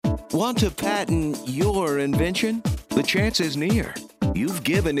Want to patent your invention? The chance is near. You've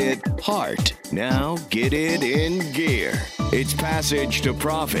given it heart. Now get it in gear. It's Passage to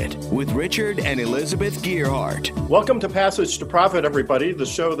Profit with Richard and Elizabeth Gearhart. Welcome to Passage to Profit, everybody, the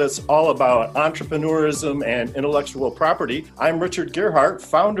show that's all about entrepreneurism and intellectual property. I'm Richard Gearhart,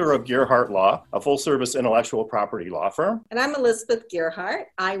 founder of Gearhart Law, a full-service intellectual property law firm. And I'm Elizabeth Gearhart.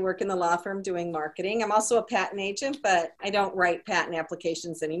 I work in the law firm doing marketing. I'm also a patent agent, but I don't write patent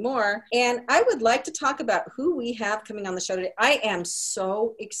applications anymore. And I would like to talk about who we have coming on the show today. I am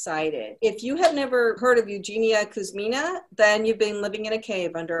so excited. If you have never heard of Eugenia Kuzmina, then you've been living in a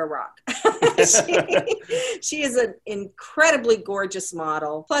cave under a rock. She is an incredibly gorgeous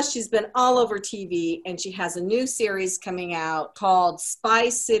model. Plus, she's been all over TV, and she has a new series coming out called Spy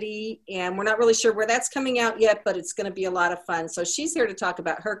City, and we're not really sure where that's coming out yet, but it's going to be a lot of fun. So she's here to talk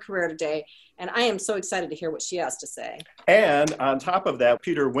about her career today, and I am so excited to hear what she has to say. And on top of that,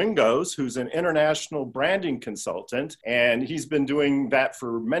 Peter Wingos, who's an international branding consultant, and he's been doing that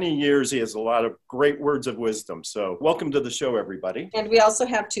for many years. He has a lot of great words of wisdom. So welcome to the show, everybody. And we also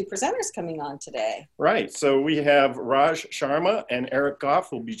have two presenters coming on today. Right. So we have Raj Sharma and Eric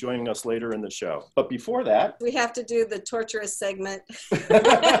Goff will be joining us later in the show. But before that, we have to do the torturous segment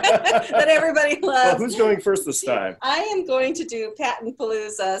that everybody loves. Well, who's going first this time? I am going to do Patent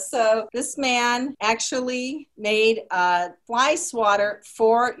Palooza. So this man actually made a fly swatter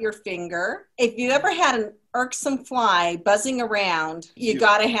for your finger. If you ever had an irksome fly buzzing around, you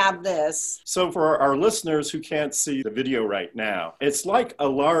got to have this. So for our listeners who can't see the video right now, it's like a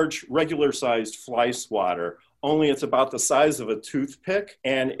large regular-sized fly swatter, only it's about the size of a toothpick,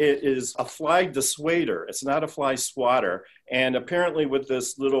 and it is a fly dissuader. It's not a fly swatter. And apparently with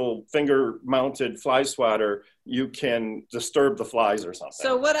this little finger-mounted fly swatter, you can disturb the flies or something.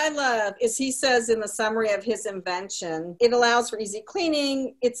 So what I love is he says in the summary of his invention, it allows for easy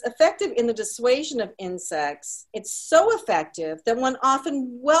cleaning. It's effective in the dissuasion of insects. It's so effective that one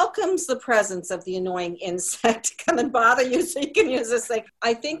often welcomes the presence of the annoying insect to come and bother you so you can use this thing.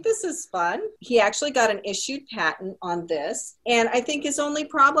 I think this is fun. He actually got an issued patent on this. And I think his only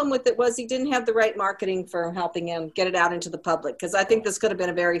problem with it was he didn't have the right marketing for helping him get it out into the public, because I think this could have been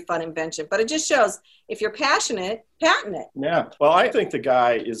a very fun invention. But it just shows if you're passionate, patent it. Yeah. Well, I think the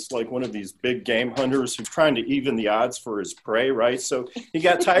guy is like one of these big game hunters who's trying to even the odds for his prey, right? So he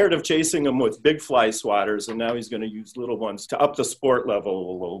got tired of chasing them with big fly swatters, and now he's going to use little ones to up the sport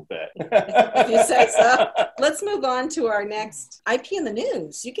level a little bit. If you say so. Let's move on to our next IP in the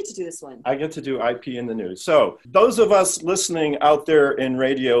news. You get to do this one. I get to do IP in the news. So those of us listening out there in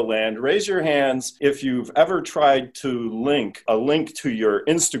Radio Land, raise your hands if you've ever tried to link a link to your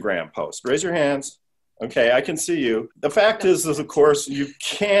Instagram post. Raise your hands. Okay, I can see you. The fact is, of course, you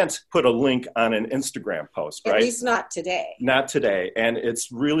can't put a link on an Instagram post, right? At least not today. Not today. And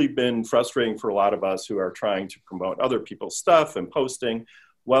it's really been frustrating for a lot of us who are trying to promote other people's stuff and posting.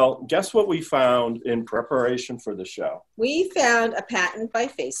 Well, guess what we found in preparation for the show? We found a patent by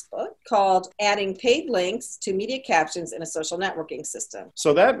Facebook called adding paid links to media captions in a social networking system.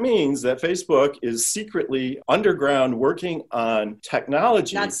 So that means that Facebook is secretly underground working on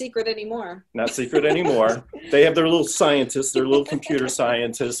technology. Not secret anymore. Not secret anymore. They have their little scientists, their little computer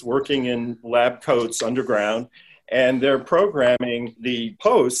scientists working in lab coats underground. And they're programming the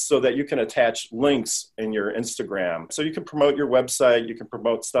posts so that you can attach links in your Instagram. So you can promote your website, you can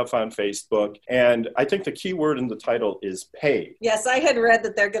promote stuff on Facebook. And I think the key word in the title is paid. Yes, I had read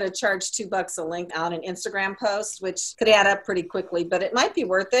that they're going to charge $2 a link on an Instagram post, which could add up pretty quickly, but it might be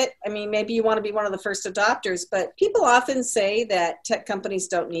worth it. I mean, maybe you want to be one of the first adopters, but people often say that tech companies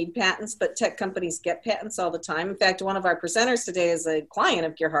don't need patents, but tech companies get patents all the time. In fact, one of our presenters today is a client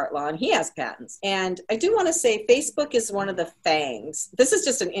of Gearhart Law, and he has patents. And I do want to say Facebook is one of the FANGs. This is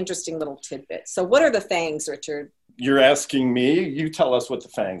just an interesting little tidbit. So what are the FANGs, Richard? You're asking me? You tell us what the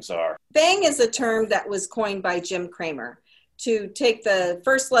FANGs are. FANG is a term that was coined by Jim Cramer to take the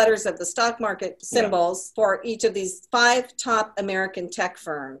first letters of the stock market symbols for each of these 5 top American tech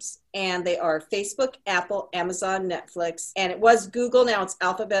firms. And they are Facebook, Apple, Amazon, Netflix, and it was Google. Now it's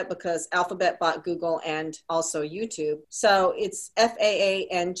Alphabet because Alphabet bought Google and also YouTube. So it's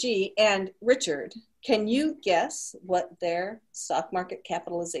FAANG. And Richard, can you guess what their stock market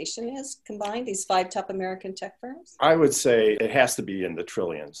capitalization is combined, these 5 top American tech firms? I would say it has to be in the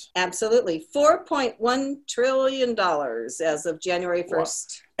trillions. Absolutely. $4.1 trillion as of January 1st.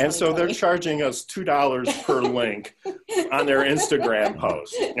 Wow. And so they're charging us $2 per link on their Instagram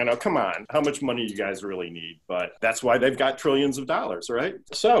post. Come on, how much money you guys really need? But that's why they've got trillions of dollars, right?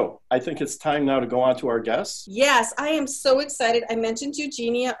 So I think it's time now to go on to our guests. Yes, I am so excited. I mentioned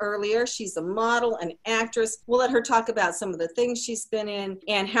Eugenia earlier. She's a model, an actress. We'll let her talk about some of the things she's been in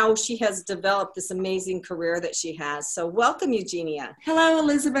and how she has developed this amazing career that she has. So welcome, Eugenia. Hello,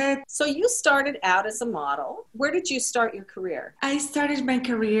 Elizabeth. So you started out as a model. Where did you start your career? I started my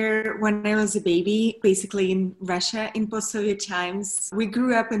career when I was a baby, basically in Russia in post-Soviet times. We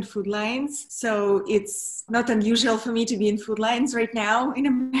grew up in food lines, so it's not unusual for me to be in food lines right now in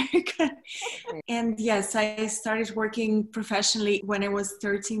America. And yes, I started working professionally when I was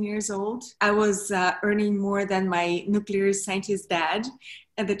 13 years old. I was earning more than my nuclear scientist dad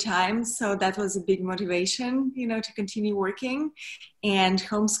at the time. So that was a big motivation, to continue working and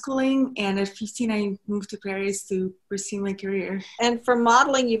homeschooling. And at 15, I moved to Paris to pursue my career. And for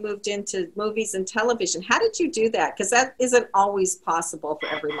modeling, you moved into movies and television. How did you do that? Because that isn't always possible for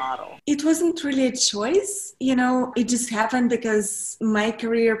every model. It wasn't really a choice. It just happened because my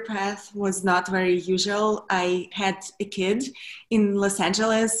career path was not very usual. I had a kid in Los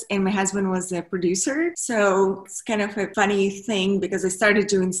Angeles and my husband was a producer. So it's kind of a funny thing because I started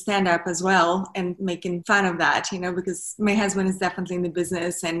doing stand-up as well and making fun of that, because my husband is definitely in the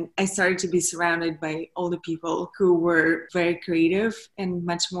business and I started to be surrounded by all the people who were very creative and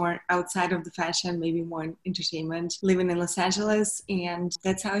much more outside of the fashion, maybe more in entertainment, living in Los Angeles. And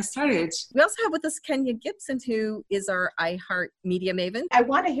that's how I started. We also have with us Kenya Gibson, who is our iHeart Media maven. I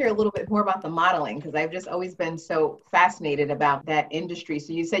want to hear a little bit more about the modeling because I've just always been so fascinated about that industry.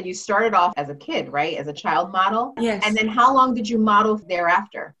 So you said you started off as a kid, right? As a child model? Yes. And then how long did you model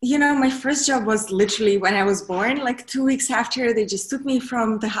thereafter? My first job was literally when I was born, like 2 weeks after. They just took me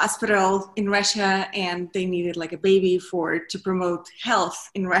from the hospital in Russia and they needed like a baby to promote health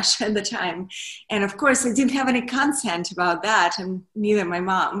in Russia at the time. And of course, I didn't have any consent about that, and neither my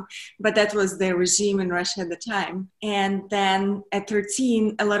mom, but that was the regime in Russia at the time. And then at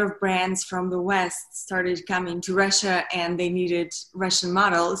 13, a lot of brands from the West started coming to Russia and they needed Russian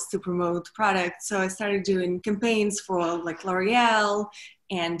models to promote products. So I started doing campaigns for like L'Oreal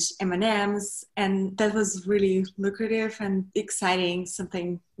and M&M's, and that was really lucrative and exciting,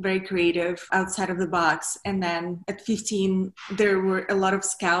 something very creative outside of the box. And then at 15, there were a lot of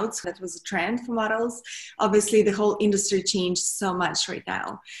scouts. That was a trend for models. Obviously, the whole industry changed so much right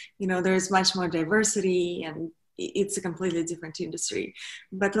now. There's much more diversity and it's a completely different industry.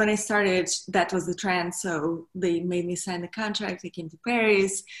 But when I started, that was the trend. So they made me sign the contract. I came to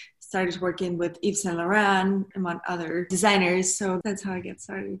Paris, started working with Yves Saint Laurent, among other designers. So that's how I get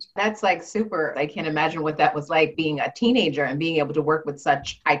started. That's like super. I can't imagine what that was like being a teenager and being able to work with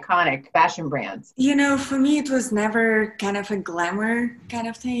such iconic fashion brands. For me, it was never kind of a glamour kind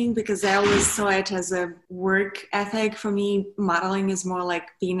of thing because I always saw it as a work ethic. For me, modeling is more like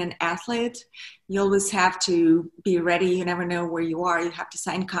being an athlete. You always have to be ready. You never know where you are. You have to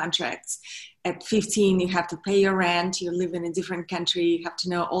sign contracts. At 15, you have to pay your rent. You live in a different country. You have to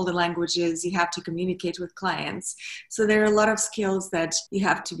know all the languages. You have to communicate with clients. So there are a lot of skills that you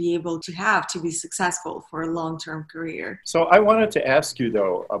have to be able to have to be successful for a long-term career. So I wanted to ask you,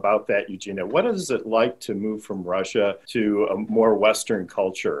 though, about that, Eugenia. What is it like to move from Russia to a more Western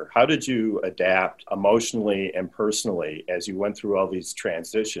culture? How did you adapt emotionally and personally as you went through all these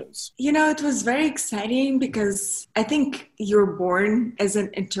transitions? It was very exciting because I think you're born as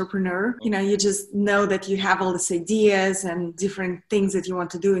an entrepreneur. You just know that you have all these ideas and different things that you want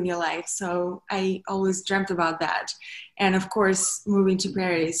to do in your life. So I always dreamt about that. And of course, moving to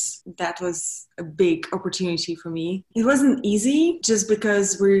Paris, that was a big opportunity for me. It wasn't easy just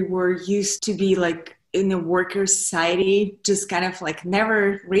because we were used to be like in a worker society, just kind of like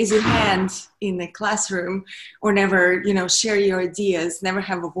never raise your hand in the classroom or never, share your ideas, never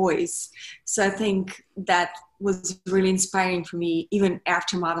have a voice. So I think that was really inspiring for me, even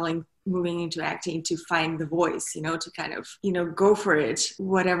after modeling, moving into acting, to find the voice, to kind of, go for it,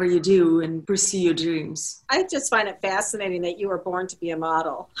 whatever you do and pursue your dreams. I just find it fascinating that you were born to be a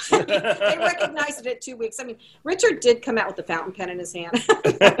model. They recognized it at 2 weeks. I mean, Richard did come out with the fountain pen in his hand.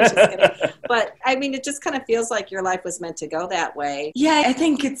 Just kidding. But I mean, it just kind of feels like your life was meant to go that way. Yeah, I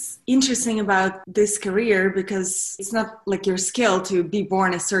think it's interesting about this career because it's not like your skill to be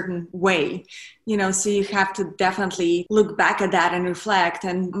born a certain way. So you have to definitely look back at that and reflect.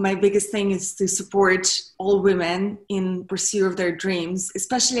 And my biggest thing is to support all women in pursuit of their dreams,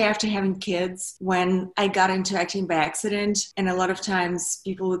 especially after having kids. When I got into acting by accident, and a lot of times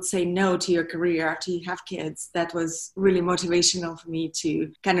people would say no to your career after you have kids, that was really motivational for me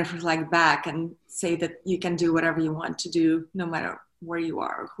to kind of reflect back and say that you can do whatever you want to do, no matter where you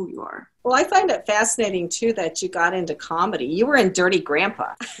are, who you are. Well, I find it fascinating too that you got into comedy. You were in Dirty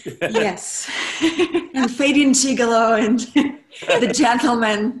Grandpa. Yes. And Fading Gigolo and The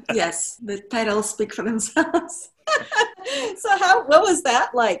Gentleman. Yes, the titles speak for themselves. So what was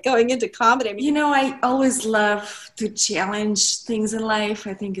that like going into comedy? I mean, You know, I always love to challenge things in life.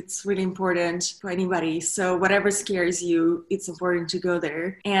 I think it's really important for anybody. So whatever scares you, it's important to go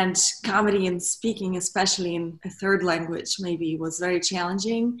there. And comedy and speaking, especially in a third language, maybe was very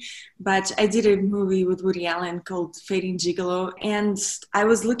challenging. But I did a movie with Woody Allen called Fading Gigolo. And I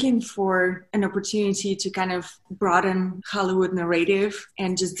was looking for an opportunity to kind of broaden Hollywood narrative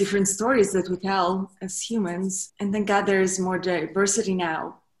and just different stories that we tell as humans. And thank God there's more diversity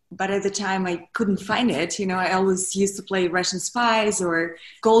now. But at the time, I couldn't find it. You know, I always used to play Russian spies or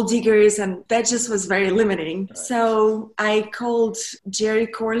gold diggers, and that just was very limiting. Right. So I called Jerry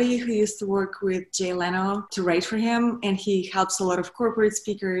Corley, who used to work with Jay Leno, to write for him. And he helps a lot of corporate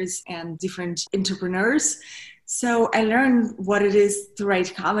speakers and different entrepreneurs. So I learned what it is to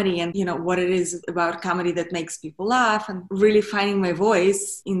write comedy and, you know, what it is about comedy that makes people laugh and really finding my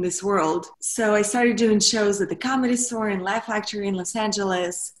voice in this world. So I started doing shows at the Comedy Store and Laugh Factory in Los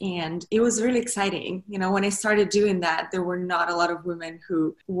Angeles. And it was really exciting. You know, when I started doing that, there were not a lot of women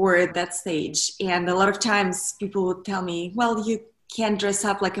who were at that stage. And a lot of times people would tell me, well, you can't dress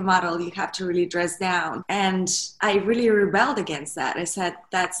up like a model, you have to really dress down. And I really rebelled against that. I said,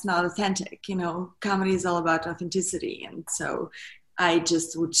 that's not authentic. You know, comedy is all about authenticity. And so I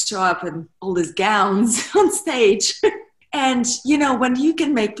just would show up in all these gowns on stage. And, you know, when you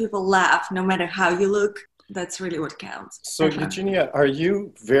can make people laugh, no matter how you look, that's really what counts. So, Eugenia, are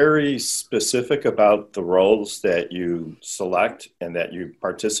you very specific about the roles that you select and that you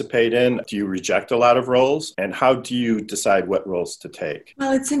participate in? Do you reject a lot of roles? And how do you decide what roles to take?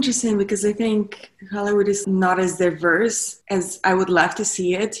 Well, it's interesting because I think Hollywood is not as diverse as I would love to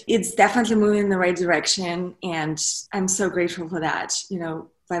see it. It's definitely moving in the right direction, and I'm so grateful for that. You know,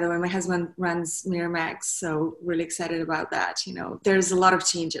 by the way, my husband runs Miramax, so really excited about that. You know, there's a lot of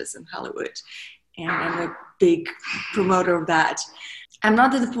changes in Hollywood. And I'm a big promoter of that. I'm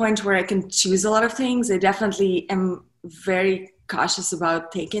not at the point where I can choose a lot of things. I definitely am very cautious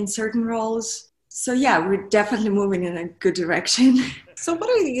about taking certain roles. So yeah, we're definitely moving in a good direction. So what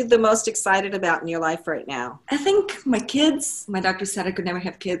are you the most excited about in your life right now? I think my kids. My doctor said I could never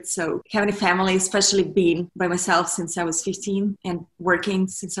have kids. So having a family, especially being by myself since I was 15 and working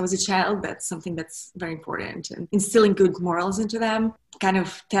since I was a child, that's something that's very important. And instilling good morals into them, kind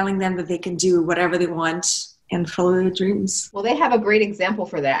of telling them that they can do whatever they want and follow their dreams. Well, they have a great example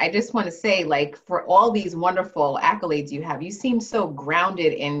for that. I just want to say, like, for all these wonderful accolades you have, you seem so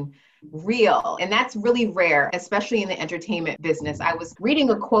grounded in real. And that's really rare, especially in the entertainment business. I was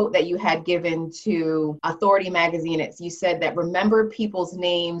reading a quote that you had given to Authority magazine. You said that remember people's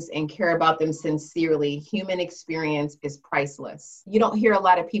names and care about them sincerely. Human experience is priceless. You don't hear a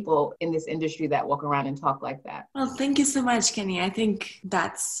lot of people in this industry that walk around and talk like that. Well, thank you so much, Kenny. I think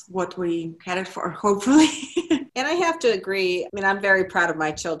that's what we headed for, hopefully. And I have to agree. I mean, I'm very proud of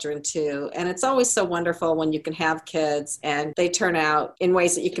my children too. And it's always so wonderful when you can have kids and they turn out in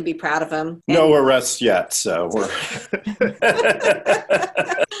ways that you can be proud of them. No arrests yet, so we're...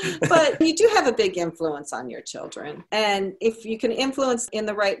 But you do have a big influence on your children. And if you can influence in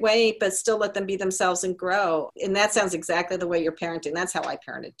the right way, but still let them be themselves and grow. And that sounds exactly the way you're parenting. That's how I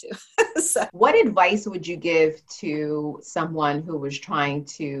parented too. So. What advice would you give to someone who was trying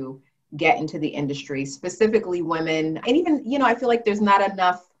to get into the industry, specifically women? And even, you know, I feel like there's not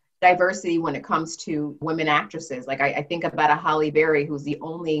enough diversity when it comes to women actresses. Like I think about a Halle Berry, who's the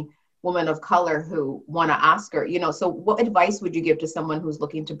only woman of color who won an Oscar, you know. So what advice would you give to someone who's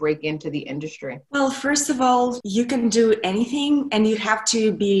looking to break into the industry? Well, first of all, you can do anything and you have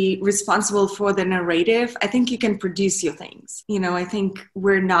to be responsible for the narrative. I think you can produce your things. You know, I think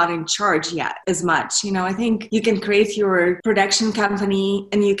we're not in charge yet as much. You know, I think you can create your production company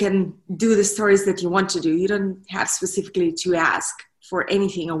and you can do the stories that you want to do. You don't have specifically to ask for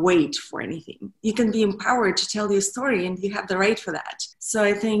anything or wait for anything. You can be empowered to tell your story and you have the right for that. So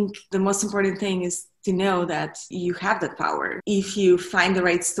I think the most important thing is to know that you have that power. If you find the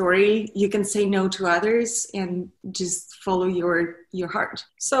right story, you can say no to others and just follow your heart.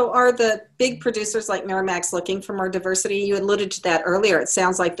 So are the big producers like Miramax looking for more diversity? You alluded to that earlier. It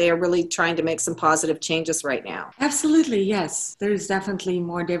sounds like they are really trying to make some positive changes right now. Absolutely, yes. There's definitely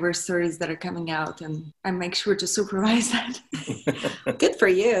more diverse stories that are coming out, and I make sure to supervise that. Good for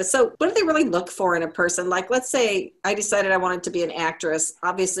you. So what do they really look for in a person? Like, let's say I decided I wanted to be an actress,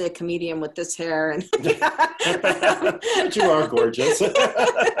 obviously a comedian with this hair. And But you are gorgeous.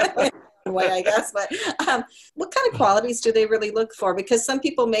 way, I guess. But what kind of qualities do they really look for? Because some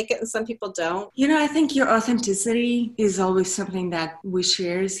people make it and some people don't. I think your authenticity is always something that we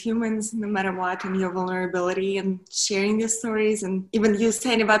share as humans, no matter what, and your vulnerability and sharing your stories. And even you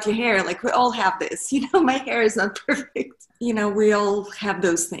saying about your hair, like we all have this, my hair is not perfect. We all have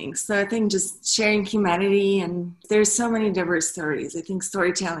those things. So I think just sharing humanity, and there's so many diverse stories. I think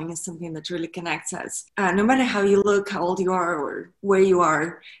storytelling is something that really connects us. No matter how you look, how old you are, or where you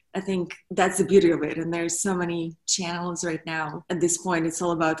are, I think that's the beauty of it. And there's so many channels right now. At this point, it's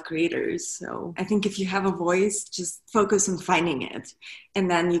all about creators. So I think if you have a voice, just focus on finding it.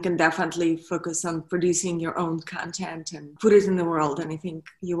 And then you can definitely focus on producing your own content and put it in the world. And I think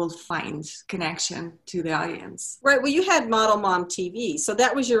you will find connection to the audience. Right. Well, you had Model Mom TV. So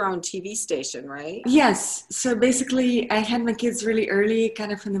that was your own TV station, right? Yes. So basically, I had my kids really early,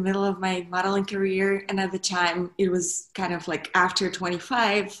 kind of in the middle of my modeling career. And at the time, it was kind of like after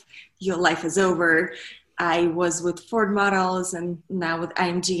 25, your life is over. I was with Ford Models and now with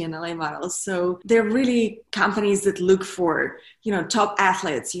IMG and LA Models. So they're really companies that look for, top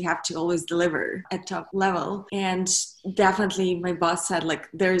athletes. You have to always deliver at top level. And definitely my boss said,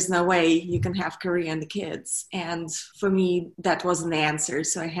 there is no way you can have career and the kids. And for me, that wasn't the answer.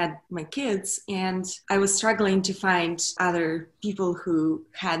 So I had my kids and I was struggling to find other people who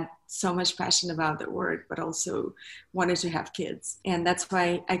had so much passion about their work, but also wanted to have kids. And that's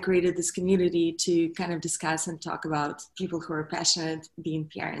why I created this community to kind of discuss and talk about people who are passionate being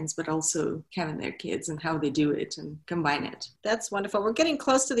parents, but also having their kids and how they do it and combine it. That's wonderful. We're getting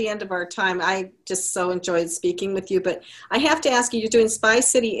close to the end of our time. I just so enjoyed speaking with you, but I have to ask you, you're doing Spy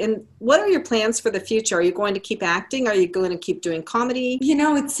City, and what are your plans for the future? Are you going to keep acting? Are you going to keep doing comedy?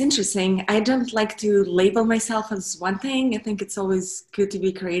 It's interesting. I don't like to label myself as one thing. I think it's always good to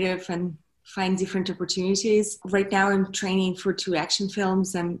be creative and find different opportunities. Right now I'm training for 2 action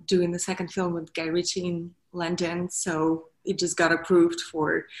films. I'm doing the second film with Guy Ritchie in London. So it just got approved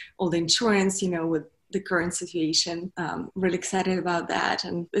for all the insurance, with the current situation. Really excited about that,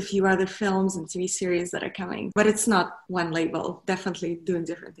 and a few other films and TV series that are coming. But it's not one label, definitely doing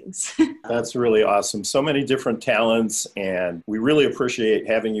different things. That's really awesome. So many different talents, and we really appreciate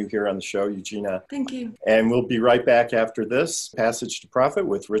having you here on the show, Eugenia. Thank you. And we'll be right back after this Passage to Profit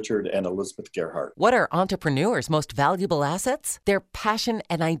with Richard and Elizabeth Gerhardt. What are entrepreneurs' most valuable assets? Their passion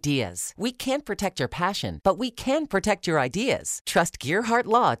and ideas. We can't protect your passion, but we can protect your ideas. Trust Gerhardt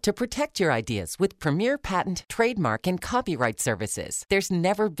Law to protect your ideas with premier patent, trademark, and copyright services. There's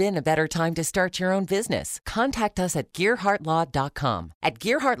never been a better time to start your own business. Contact us at GerhardtLaw.com. At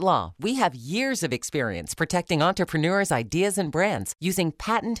Gerhardt Law, we have years of experience protecting entrepreneurs' ideas and brands using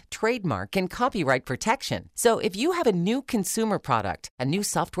patent, trademark, and copyright protection. So if you have a new consumer product, a new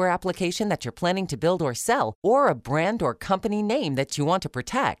software application that you're planning to build or sell, or a brand or company name that you want to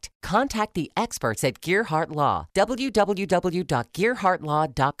protect, contact the experts at Gerhardt Law.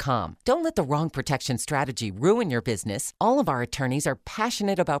 www.gerhardtlaw.com. Don't let the wrong protection strategy ruin your business. All of our attorneys are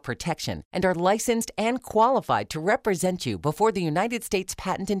passionate about protection and are licensed and qualified to represent you before the United States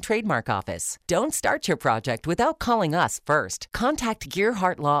Patent and Trademark Office. Don't start your project without calling us first. Contact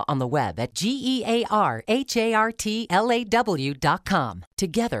Gerhardt Law on the web at GERHARTLAW.com.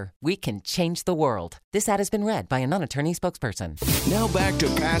 Together, we can change the world. This ad has been read by a non-attorney spokesperson. Now back to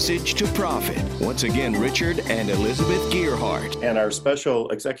Passage to Profit. Once again, Richard and Elizabeth Gerhardt. And our special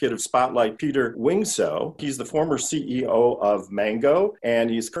executive spotlight, Peter Wingsoe. He's the former CEO of Mango, and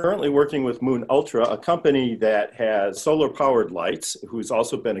he's currently working with Moon Ultra, a company that has solar-powered lights, who's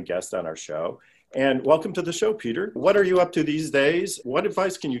also been a guest on our show. And welcome to the show, Peter. What are you up to these days? What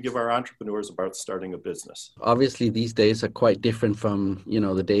advice can you give our entrepreneurs about starting a business? Obviously, these days are quite different from,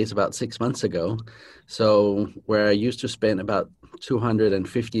 the days about 6 months ago. So where I used to spend about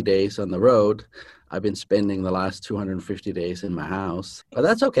 250 days on the road, I've been spending the last 250 days in my house. But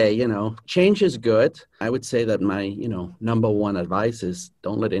that's okay, Change is good. I would say that my, number one advice is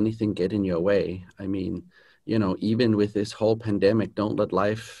don't let anything get in your way. I mean, even with this whole pandemic, don't let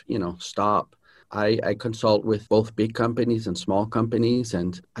life, stop. I consult with both big companies and small companies,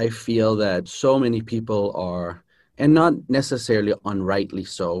 and I feel that so many people are, and not necessarily unrightly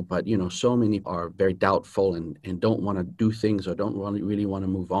so, but, so many are very doubtful and don't want to do things or don't really want to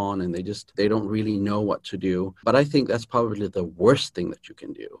move on, and they don't really know what to do. But I think that's probably the worst thing that you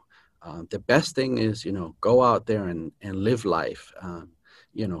can do. The best thing is, go out there and live life.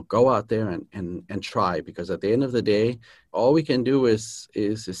 Go out there and try, because at the end of the day, all we can do is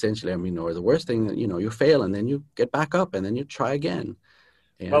essentially, or the worst thing, you fail and then you get back up and then you try again.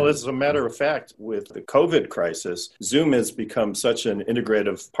 And, well, as a matter of fact, with the COVID crisis, Zoom has become such an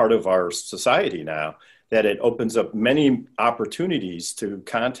integrative part of our society now that it opens up many opportunities to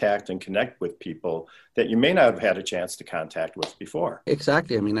contact and connect with people that you may not have had a chance to contact with before.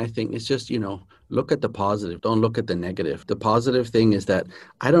 Exactly. I mean, I think it's just, look at the positive. Don't look at the negative. The positive thing is that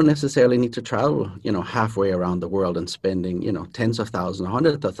I don't necessarily need to travel, halfway around the world and spending, tens of thousands,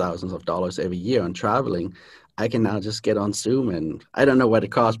 hundreds of thousands of dollars every year on traveling. I can now just get on Zoom, and I don't know what it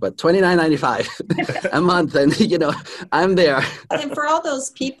costs, but $29.95 a month. And, I'm there. And for all those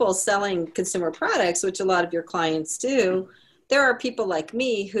people selling consumer products, which a lot of your clients do, there are people like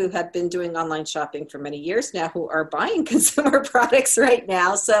me who have been doing online shopping for many years now who are buying consumer products right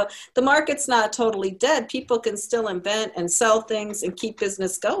now. So the market's not totally dead. People can still invent and sell things and keep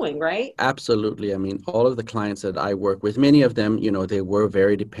business going, right? Absolutely. I mean, all of the clients that I work with, many of them, they were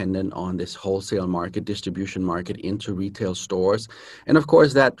very dependent on this wholesale market, distribution market into retail stores. And of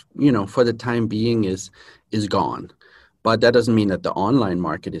course that, for the time being is gone. But that doesn't mean that the online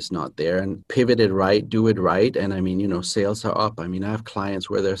market is not there. And pivot it right, do it right. And I mean, sales are up. I mean, I have clients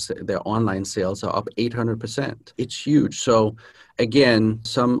where their online sales are up 800%. It's huge. So again,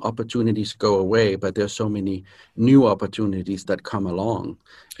 some opportunities go away, but there's so many new opportunities that come along.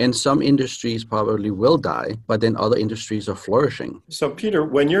 And some industries probably will die, but then other industries are flourishing. So Peter,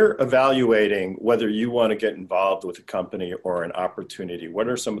 when you're evaluating whether you want to get involved with a company or an opportunity, what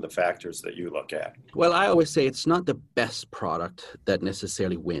are some of the factors that you look at? Well, I always say it's not the best product that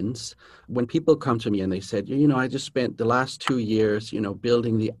necessarily wins. When people come to me and they said, I just spent the last 2 years,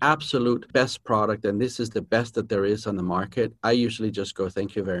 building the absolute best product, and this is the best that there is on the market, I usually just go,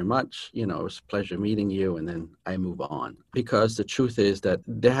 thank you very much. It was a pleasure meeting you. And then I move on, because the truth is that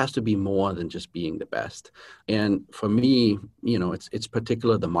there has to be more than just being the best. And for me, it's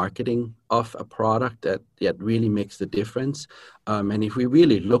particular the marketing of a product that really makes the difference. And if we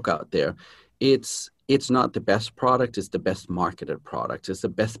really look out there, it's not the best product, it's the best marketed product, it's the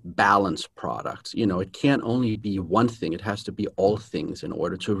best balanced product. It can't only be one thing, it has to be all things in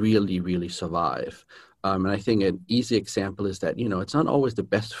order to really, really survive. And I think an easy example is that, it's not always the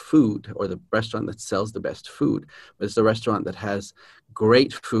best food or the restaurant that sells the best food, but it's the restaurant that has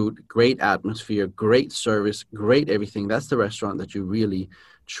great food, great atmosphere, great service, great everything. That's the restaurant that you really,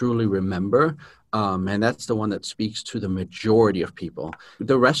 truly remember. And that's the one that speaks to the majority of people.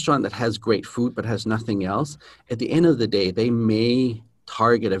 The restaurant that has great food but has nothing else, at the end of the day, they may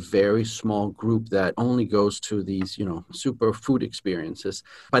target a very small group that only goes to these, super food experiences,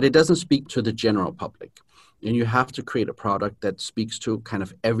 but it doesn't speak to the general public. And you have to create a product that speaks to kind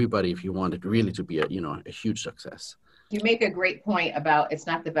of everybody if you want it really to be a huge success. You make a great point about it's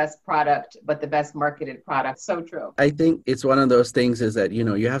not the best product, but the best marketed product. So true. I think it's one of those things is that,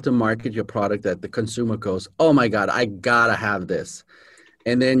 you have to market your product that the consumer goes, oh my God, I gotta have this.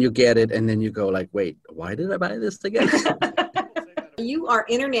 And then you get it and then you go like, wait, why did I buy this again? You are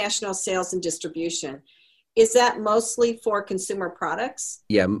international sales and distribution. Is that mostly for consumer products?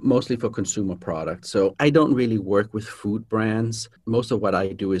 Yeah, mostly for consumer products. So I don't really work with food brands. Most of what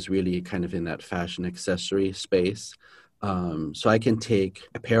I do is really kind of in that fashion accessory space. So I can take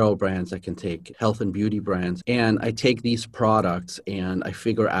apparel brands, I can take health and beauty brands, and I take these products and I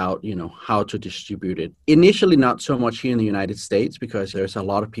figure out, how to distribute it. Initially, not so much here in the United States because there's a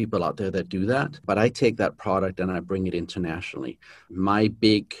lot of people out there that do that, but I take that product and I bring it internationally. My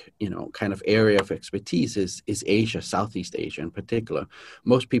big, kind of area of expertise is Asia, Southeast Asia in particular.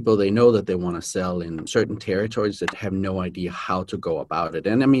 Most people, they know that they want to sell in certain territories that have no idea how to go about it.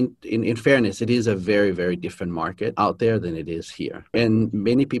 And I mean, in fairness, it is a very, very different market out there than it is here. And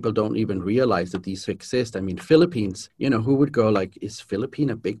many people don't even realize that these exist. I mean, Philippines, who would go like, is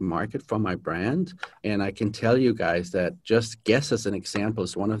Philippines a big market for my brand? And I can tell you guys that just Guess as an example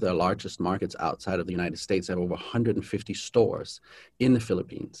is one of the largest markets outside of the United States. They have over 150 stores in the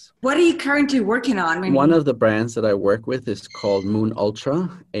Philippines. What are you currently working on? One of the brands that I work with is called Moon Ultra,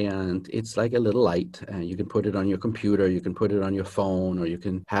 and it's like a little light. And you can put it on your computer, you can put it on your phone, or you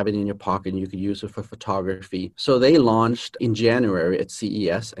can have it in your pocket and you can use it for photography. So they launched in January at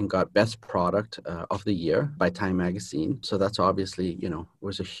CES and got Best Product of the Year by Time Magazine. So that's obviously,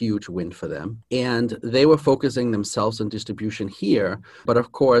 was a huge win for them. And they were focusing themselves on distribution here. But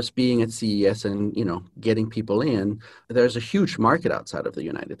of course, being at CES and, getting people in, there's a huge market outside of the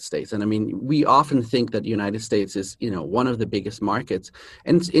United States. And I mean, we often think that the United States is, one of the biggest markets.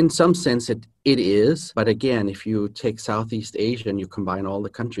 And in some sense, it is. But again, if you take Southeast Asia and you combine all the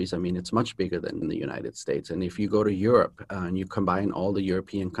countries, I mean, it's much bigger than the United States. And if you go to Europe, Europe, and you combine all the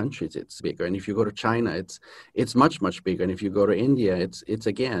European countries, it's bigger. And if you go to China, it's much, much bigger. And if you go to India, it's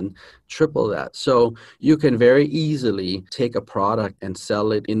again triple that. So you can very easily take a product and sell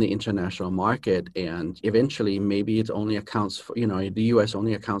it in the international market, and eventually maybe it only accounts for, the US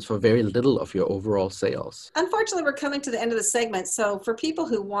only accounts for very little of your overall sales. Unfortunately, we're coming to the end of the segment. So for people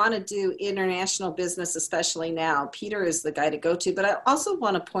who want to do international business, especially now, Peter is the guy to go to. But I also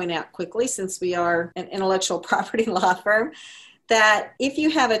want to point out quickly, since we are an intellectual property law firm, that if you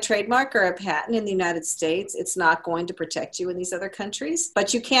have a trademark or a patent in the United States, it's not going to protect you in these other countries,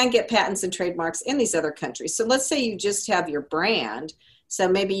 but you can get patents and trademarks in these other countries. So let's say you just have your brand. So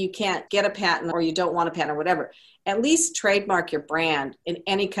maybe you can't get a patent or you don't want a patent or whatever. At least trademark your brand in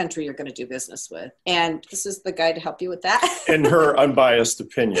any country you're going to do business with. And this is the guy to help you with that. In her unbiased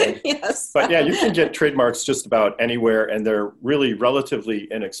opinion. Yes. But yeah, you can get trademarks just about anywhere, and they're really relatively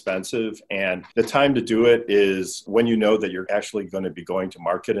inexpensive. And the time to do it is when you know that you're actually going to be going to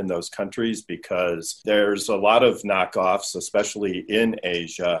market in those countries, because there's a lot of knockoffs, especially in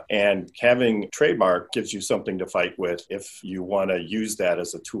Asia. And having trademark gives you something to fight with if you want to use that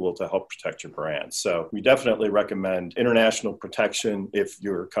as a tool to help protect your brand. So we definitely recommend international protection if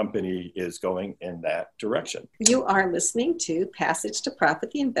your company is going in that direction. You are listening to Passage to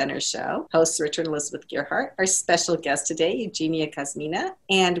Profit, the Inventor Show. Hosts Richard and Elizabeth Gearhart. Our special guest today, Eugenia Kuzmina.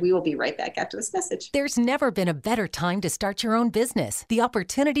 And we will be right back after this message. There's never been a better time to start your own business. The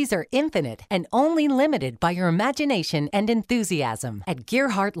opportunities are infinite and only limited by your imagination and enthusiasm. At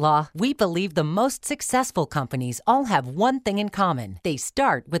Gearhart Law, we believe the most successful companies all have one thing in common. They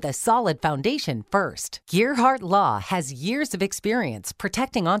start with a solid foundation first. Gearhart Law has years of experience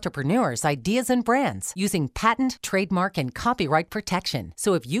protecting entrepreneurs' ideas and brands using patent, trademark, and copyright protection.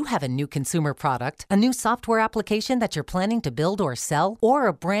 So if you have a new consumer product, a new software application that you're planning to build or sell, or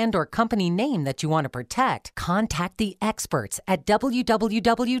a brand or company name that you want to protect, contact the experts at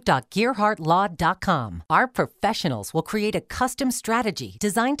www.gearhartlaw.com. Our professionals will create a custom strategy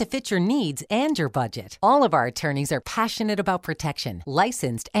designed to fit your needs and your budget. All of our attorneys are passionate about protection,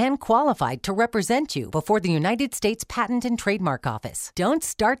 licensed and qualified to represent you before the United States Patent and Trademark Office. Don't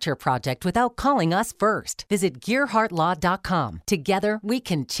start your project without calling us first. Visit GearhartLaw.com. Together, we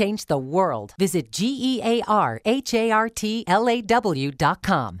can change the world. Visit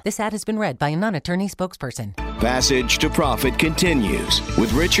GearhartLaw.com. This ad has been read by a non-attorney spokesperson. Passage to Profit continues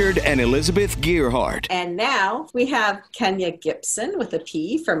with Richard and Elizabeth Gearhart. And now we have Kenya Gibson with a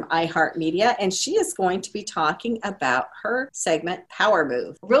P from iHeartMedia, and she is going to be talking about her segment, Power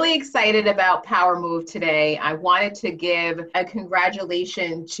Move. Really excited about Power Move today. I wanted to give a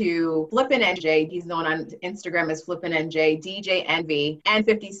congratulations to Flippin' NJ. He's known on Instagram as Flippin' NJ, DJ Envy, and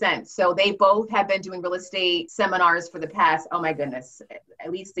 50 Cent. So they both have been doing real estate seminars for the past, oh my goodness,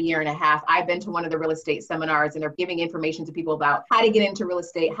 at least a year and a half. I've been to one of the real estate seminars, and they're giving information to people about how to get into real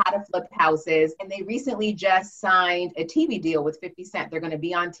estate, how to flip houses. And they recently just signed a TV deal with 50 Cent. They're going to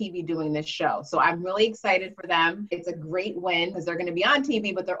be on TV doing this show. So I'm really excited for them. It's a great win because they're going to be on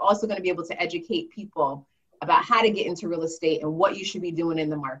TV, but they're also going to be able to educate people about how to get into real estate and what you should be doing in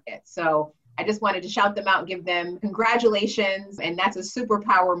the market. So I just wanted to shout them out and give them congratulations. And that's a super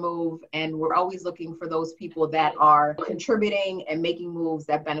power move. And we're always looking for those people that are contributing and making moves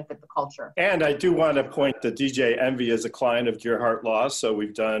that benefit the culture. And I do want to point that DJ Envy is a client of Gearhart Law. So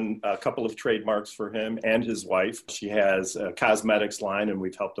we've done a couple of trademarks for him and his wife. She has a cosmetics line, and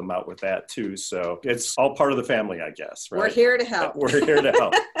we've helped them out with that too. So it's all part of the family, I guess. Right? We're here to help. We're here to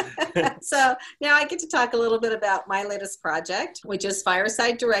help. So now I get to talk a little bit about my latest project, which is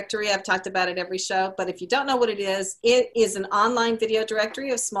Fireside Directory. I've talked about it every show, but if you don't know what it is an online video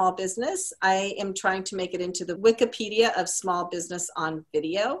directory of small business. I am trying to make it into the Wikipedia of small business on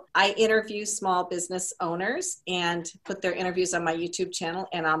video. I interview small business owners and put their interviews on my YouTube channel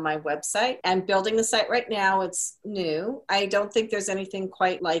and on my website. I'm building the site right now. It's new. I don't think there's anything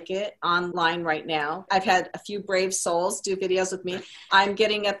quite like it online right now. I've had a few brave souls do videos with me. I'm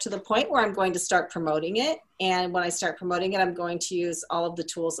getting up to the point where I'm going to start promoting it. And when I start promoting it, I'm going to use all of the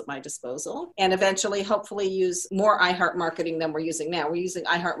tools at my disposal and eventually, hopefully, use more iHeart marketing than we're using now. We're using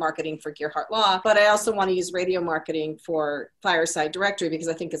iHeart marketing for Gearhart Law, but I also want to use radio marketing for Fireside Directory because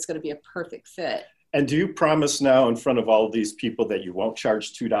I think it's going to be a perfect fit. And do you promise now in front of all of these people that you won't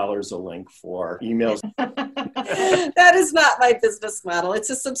charge $2 a link for emails? That is not my business model. It's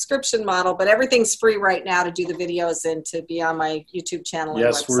a subscription model, but everything's free right now to do the videos and to be on my YouTube channel and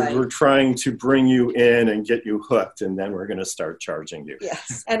yes, website. We're trying to bring you in and get you hooked, and then we're going to start charging you.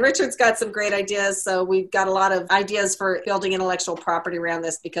 Yes, and Richard's got some great ideas, so we've got a lot of ideas for building intellectual property around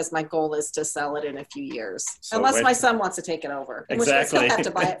this because my goal is to sell it in a few years. So unless my son wants to take it over. Exactly. He'll have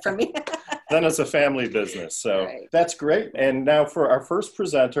to buy it from me. Then it's a family business. So That's great. And now for our first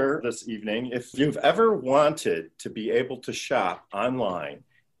presenter this evening, if you've ever wanted to be able to shop online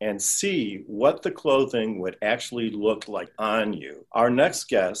and see what the clothing would actually look like on you, our next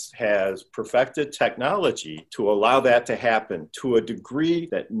guest has perfected technology to allow that to happen to a degree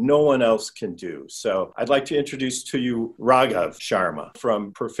that no one else can do. So I'd like to introduce to you Raghav Sharma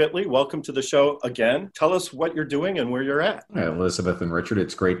from Perfitly. Welcome to the show again. Tell us what you're doing and where you're at. Hi, Elizabeth and Richard,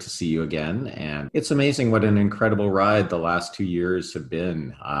 it's great to see you again. And it's amazing what an incredible ride the last 2 years have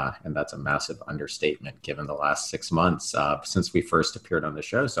been. And that's a massive understatement given the last 6 months since we first appeared on the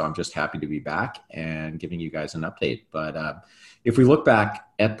show. So I'm just happy to be back and giving you guys an update. But if we look back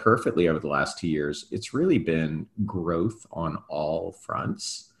at Perfitly over the last 2 years, it's really been growth on all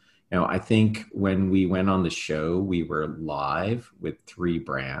fronts. I think when we went on the show, we were live with 3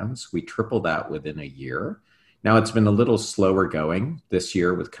 brands. We tripled that within a year. Now it's been a little slower going this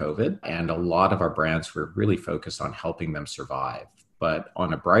year with COVID, and a lot of our brands were really focused on helping them survive. But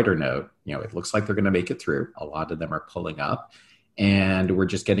on a brighter note, it looks like they're going to make it through. A lot of them are pulling up. And we're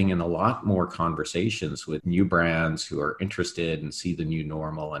just getting in a lot more conversations with new brands who are interested and see the new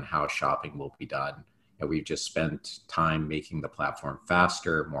normal and how shopping will be done. We've just spent time making the platform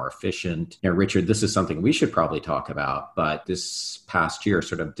faster, more efficient. Richard, this is something we should probably talk about, but this past year,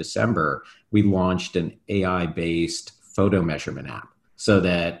 sort of December, we launched an AI-based photo measurement app so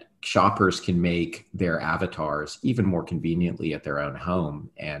that shoppers can make their avatars even more conveniently at their own home.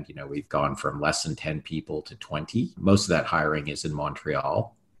 And, we've gone from less than 10 people to 20. Most of that hiring is in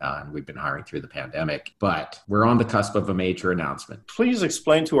Montreal. And we've been hiring through the pandemic, but we're on the cusp of a major announcement. Please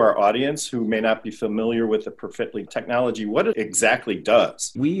explain to our audience who may not be familiar with the Perfitly technology what it exactly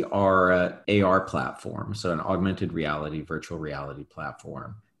does. We are an AR platform, so an augmented reality, virtual reality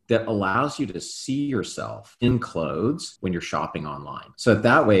platform that allows you to see yourself in clothes when you're shopping online. So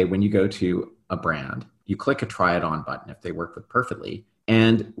that way, when you go to a brand, you click a try it on button if they work with Perfitly,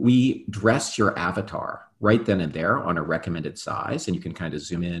 and we dress your avatar right then and there on a recommended size, and you can kind of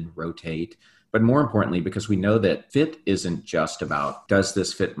zoom in, rotate. But more importantly, because we know that fit isn't just about, does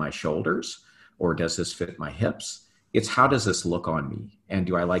this fit my shoulders or does this fit my hips? It's how does this look on me? And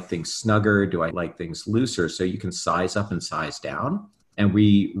do I like things snugger? Do I like things looser? So you can size up and size down. And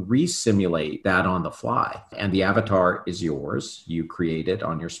we re-simulate that on the fly. And the avatar is yours. You create it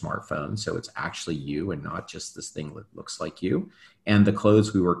on your smartphone. So it's actually you and not just this thing that looks like you. And the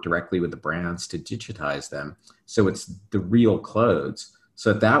clothes, we work directly with the brands to digitize them. So it's the real clothes.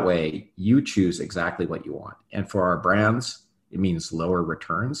 So that way you choose exactly what you want. And for our brands, it means lower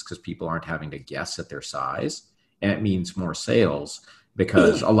returns because people aren't having to guess at their size. And it means more sales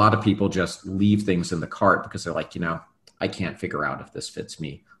because a lot of people just leave things in the cart because they're like, I can't figure out if this fits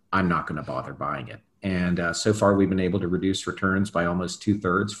me. I'm not going to bother buying it. And so far, we've been able to reduce returns by almost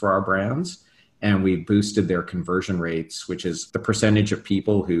 2/3 for our brands. And we boosted their conversion rates, which is the percentage of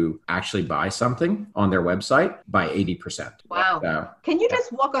people who actually buy something on their website, by 80%. Wow. So, can you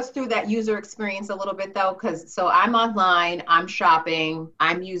just walk us through that user experience a little bit though? So I'm online, I'm shopping,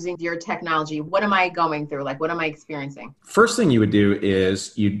 I'm using your technology. What am I going through? What am I experiencing? First thing you would do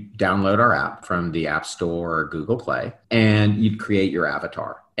is you'd download our app from the App Store or Google Play, and you'd create your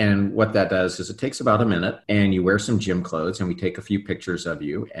avatar. And what that does is it takes about a minute and you wear some gym clothes and we take a few pictures of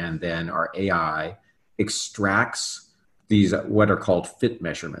you. And then our AI extracts these what are called fit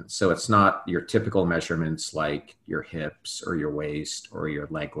measurements. So it's not your typical measurements like your hips or your waist or your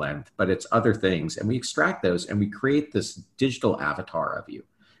leg length, but it's other things. And we extract those and we create this digital avatar of you,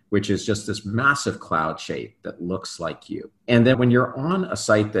 which is just this massive cloud shape that looks like you. And then when you're on a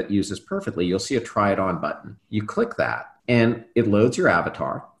site that uses Perfitly, you'll see a try it on button. You click that and it loads your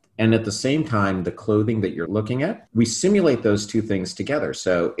avatar. And at the same time, the clothing that you're looking at, we simulate those two things together.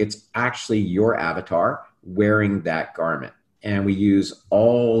 So it's actually your avatar wearing that garment. And we use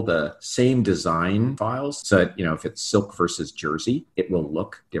all the same design files. So that, if it's silk versus jersey, it will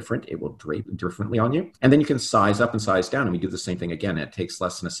look different. It will drape differently on you. And then you can size up and size down. And we do the same thing again. And it takes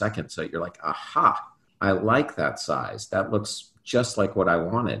less than a second. So you're like, aha, I like that size. That looks just like what I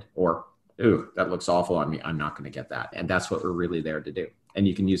wanted. Or, ooh, that looks awful on me. I'm not going to get that. And that's what we're really there to do. And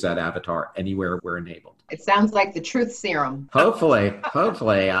you can use that avatar anywhere we're enabled. It sounds like the truth serum. Hopefully.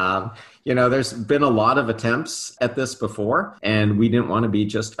 There's been a lot of attempts at this before, and we didn't want to be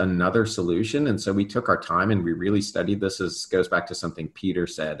just another solution. And so we took our time and we really studied this. This goes back to something Peter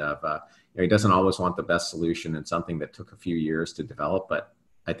said of, he doesn't always want the best solution and something that took a few years to develop, but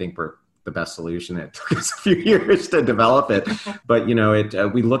I think we're the best solution. It took us a few years to develop it. But,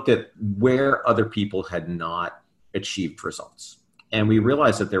 we looked at where other people had not achieved results. And we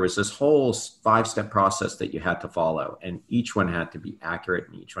realized that there was this whole 5-step process that you had to follow, and each one had to be accurate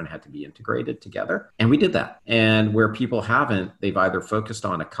and each one had to be integrated together. And we did that. And where people haven't, they've either focused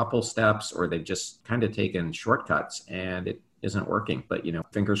on a couple steps or they've just kind of taken shortcuts, and it isn't working. But,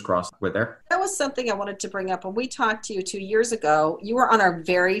 fingers crossed, we're there. That was something I wanted to bring up. When we talked to you 2 years ago, you were on our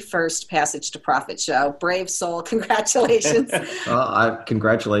very first Passage to Profit show. Brave soul. Congratulations. Well,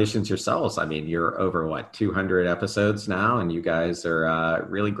 congratulations yourselves. I mean, you're over 200 episodes now, and you guys are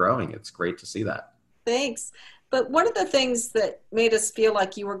really growing. It's great to see that. Thanks. But one of the things that made us feel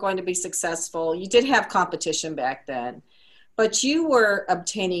like you were going to be successful, you did have competition back then, but you were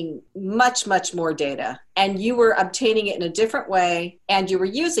obtaining much, much more data, and you were obtaining it in a different way, and you were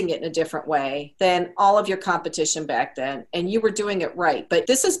using it in a different way than all of your competition back then, and you were doing it right. But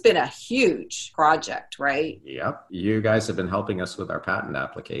this has been a huge project, right? Yep. You guys have been helping us with our patent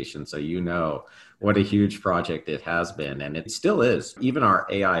application, so what a huge project it has been, and it still is. Even our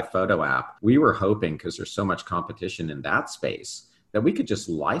AI photo app, we were hoping, because there's so much competition in that space, that we could just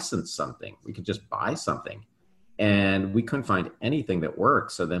license something. We could just buy something. And we couldn't find anything that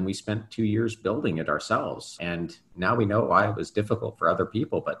worked. So then we spent 2 years building it ourselves. And now we know why it was difficult for other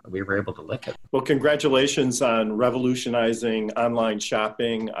people, but we were able to lick it. Well, congratulations on revolutionizing online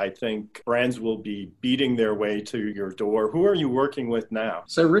shopping. I think brands will be beating their way to your door. Who are you working with now?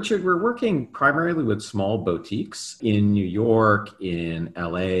 So, Richard, we're working primarily with small boutiques in New York, in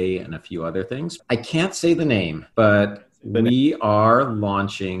LA, and a few other things. I can't say the name, but we are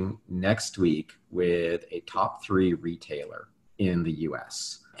launching next week with a top 3 retailer in the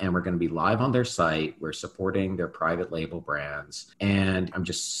US. And we're going to be live on their site. We're supporting their private label brands. And I'm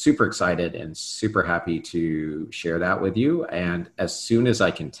just super excited and super happy to share that with you. And as soon as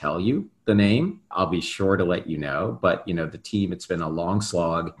I can tell you the name, I'll be sure to let you know. But, the team, it's been a long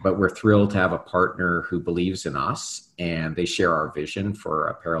slog, but we're thrilled to have a partner who believes in us and they share our vision for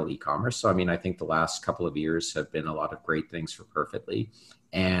apparel e-commerce. So, I think the last couple of years have been a lot of great things for Perfectly.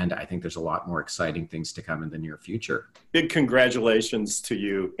 And I think there's a lot more exciting things to come in the near future. Big congratulations to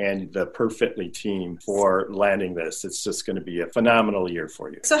you and the Perfectly team for landing this. It's just going to be a phenomenal year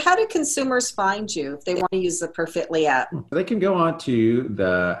for you. So how do consumers find you if they want to use the Perfectly app? They can go onto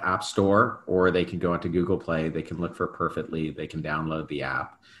the App Store, or they can go onto Google Play. They can look for Perfectly. They can download the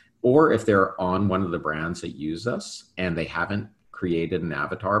app. Or if they're on one of the brands that use us and they haven't created an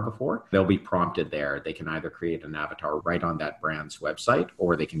avatar before, they'll be prompted there. They can either create an avatar right on that brand's website,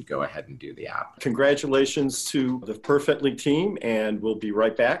 or they can go ahead and do the app. Congratulations to the Perfectly team, and we'll be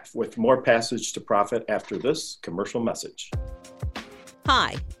right back with more Passage to Profit after this commercial message.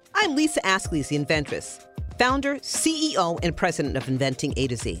 Hi, I'm Lisa Askley, the inventress, founder, CEO, and president of Inventing A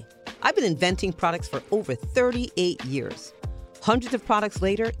to Z. I've been inventing products for over 38 years. Hundreds of products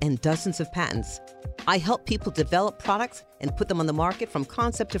later and dozens of patents. I help people develop products and put them on the market from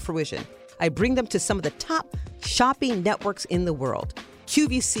concept to fruition. I bring them to some of the top shopping networks in the world: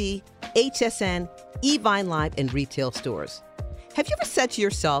 QVC, HSN, eVine Live, and retail stores. Have you ever said to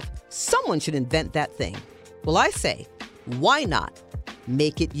yourself, someone should invent that thing? Well, I say, why not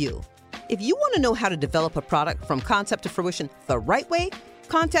make it you? If you want to know how to develop a product from concept to fruition the right way,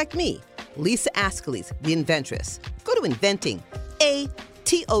 contact me, Lisa Askley, the inventress. Go to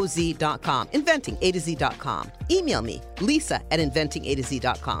inventingatoz.com, inventingatoz.com. Email me,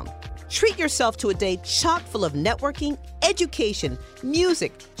 lisa@inventingatoz.com. Treat yourself to a day chock full of networking, education,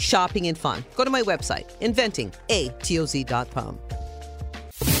 music, shopping, and fun. Go to my website, inventingatoz.com.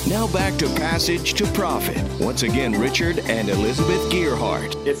 Now back to Passage to Profit. Once again, Richard and Elizabeth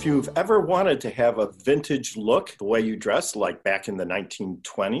Gearhart. If you've ever wanted to have a vintage look, the way you dress, like back in the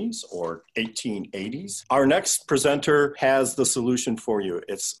 1920s or 1880s, our next presenter has the solution for you.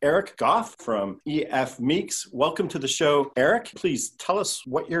 It's Eric Goff from EF Meeks. Welcome to the show, Eric. Please tell us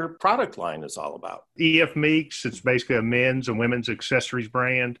what your product line is all about. EF Meeks, it's basically a men's and women's accessories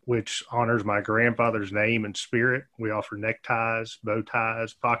brand, which honors my grandfather's name and spirit. We offer neckties, bow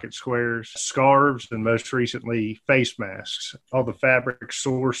ties, pocket squares, scarves, and most recently, face masks. All the fabrics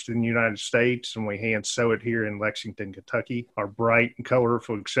sourced in the United States, and we hand sew it here in Lexington, Kentucky. Our bright and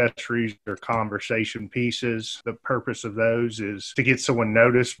colorful accessories are conversation pieces. The purpose of those is to get someone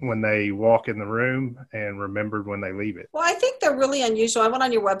noticed when they walk in the room and remembered when they leave it. Well, I think they're really unusual. I went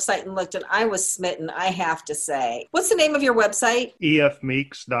on your website and looked, and I was smitten, I have to say. What's the name of your website?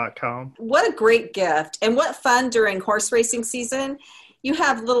 EFmeeks.com. What a great gift, and what fun during horse racing season. You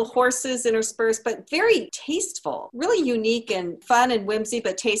have little horses interspersed, but very tasteful, really unique and fun and whimsy,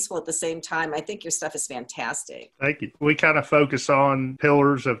 but tasteful at the same time. I think your stuff is fantastic. Thank you. We kind of focus on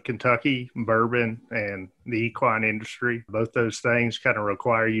pillars of Kentucky, bourbon, and the equine industry. Both those things kind of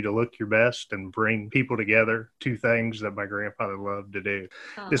require you to look your best and bring people together, two things that my grandfather loved to do.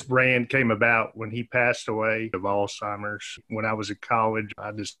 This brand came about when he passed away of Alzheimer's. When I was in college,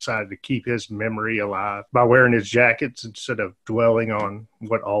 I decided to keep his memory alive by wearing his jackets instead of dwelling on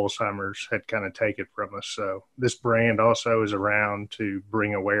what Alzheimer's had kind of taken from us. So this brand also is around to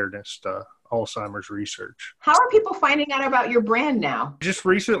bring awareness to Alzheimer's research. How are people finding out about your brand now? Just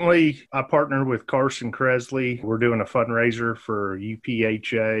recently, I partnered with Carson Kresley. We're doing a fundraiser for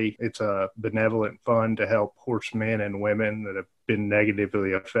UPHA. It's a benevolent fund to help horsemen and women that have been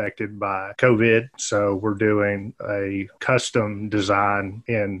negatively affected by COVID. So we're doing a custom design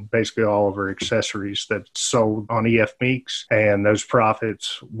in basically all of our accessories that's sold on EF Meeks, and those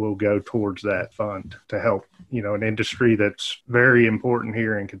profits will go towards that fund to help, an industry that's very important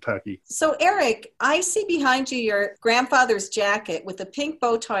here in Kentucky. So Eric, I see behind you your grandfather's jacket with a pink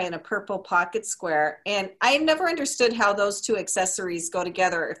bow tie and a purple pocket square, and I never understood how those two accessories go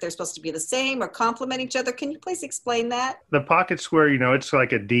together, if they're supposed to be the same or complement each other. Can you please explain that? The pocket square, it's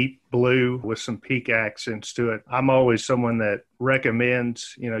like a deep blue with some peak accents to it. I'm always someone that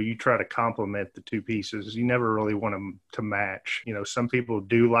recommends, you try to complement the two pieces. You never really want them to match. Some people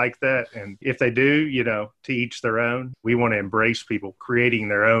do like that. And if they do, to each their own. We want to embrace people creating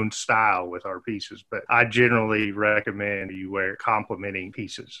their own style with our pieces. But I generally recommend you wear complementing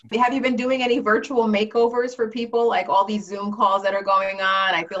pieces. Have you been doing any virtual makeovers for people? Like all these Zoom calls that are going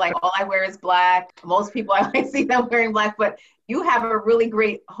on? I feel like all I wear is black. Most people, I see them wearing black, but you have a really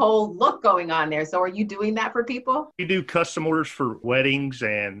great whole look going on there. So are you doing that for people? We do custom orders for weddings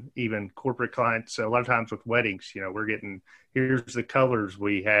and even corporate clients. So a lot of times with weddings, we're getting, here's the colors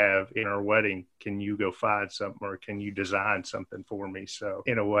we have in our wedding. Can you go find something, or can you design something for me? So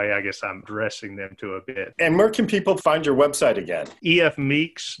in a way, I guess I'm dressing them to a bit. And where can people find your website again?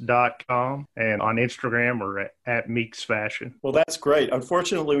 efmeeks.com, and on Instagram or at Meeks Fashion. Well, that's great.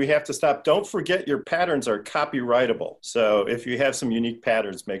 Unfortunately, we have to stop. Don't forget your patterns are copyrightable. So if you have some unique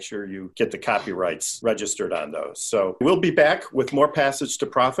patterns, make sure you get the copyrights registered on those. So we'll be back with more Passage to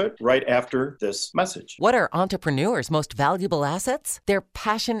Profit right after this message. What are entrepreneurs' most valuable assets? Their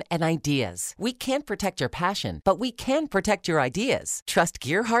passion and ideas. We can't protect your passion, but we can protect your ideas. Trust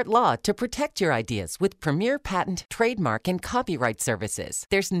Gearhart Law to protect your ideas with premier patent, trademark, and copyright services.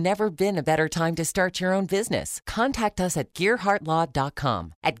 There's never been a better time to start your own business. Contact us at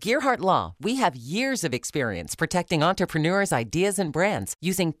GearhartLaw.com. At Gearhart Law, we have years of experience protecting entrepreneurs' ideas and brands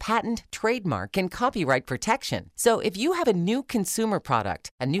using patent, trademark, and copyright protection. So if you have a new consumer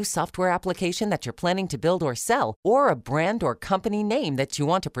product, a new software application that you're planning to build or sell, or a brand or company name that you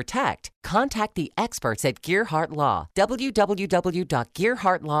want to protect, contact the experts at Gearhart Law.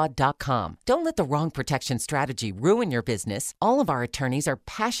 www.gearhartlaw.com. Don't let the wrong protection strategy ruin your business. All of our attorneys are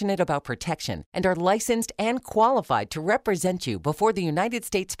passionate about protection and are licensed and qualified to represent you before the United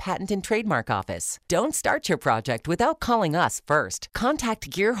States Patent and Trademark Office. Don't start your project without calling us first.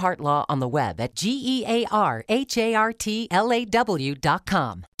 Contact Gearhart Law on the web at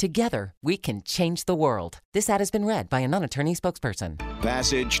GearhartLaw.com. Together, we can change the world. This ad has been read by a non-attorney spokesperson.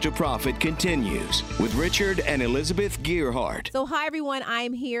 Passage to Profit continues with Richard and Elizabeth Gearhart. So, hi, everyone.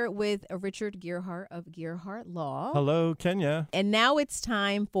 I'm here with Richard Gearhart of Gearhart Law. Hello, Kenya. And now it's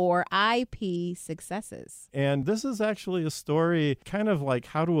time for IP successes. And this is actually a story kind of like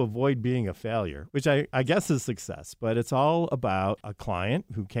how to avoid being a failure, which I guess is success. But it's all about a client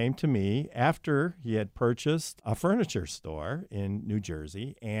who came to me after he had purchased a furniture store in New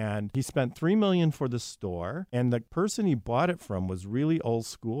Jersey. And he spent $3 million for the store. And the person he bought it from was really old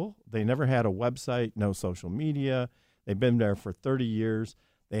school. They never had a website, no social media. They've been there for 30 years.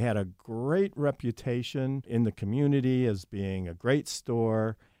 They had a great reputation in the community as being a great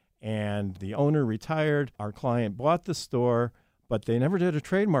store. And the owner retired. Our client bought the store, but they never did a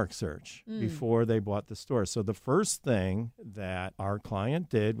trademark search before they bought the store. So the first thing that our client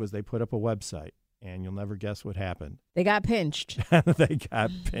did was they put up a website. And you'll never guess what happened. They got pinched. They got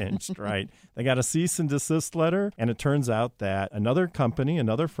pinched, right. They got a cease and desist letter. And it turns out that another company,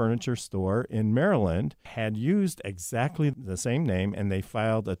 another furniture store in Maryland, had used exactly the same name, and they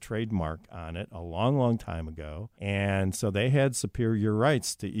filed a trademark on it a long, long time ago. And so they had superior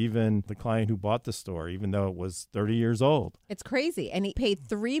rights to even the client who bought the store, even though it was 30 years old. It's crazy. And he paid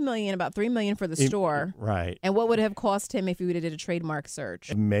about $3 million for the store. Right. And what would it have cost him if he would have did a trademark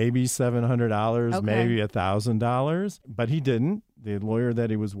search? Maybe $700, okay. Maybe $1,000. But he didn't. The lawyer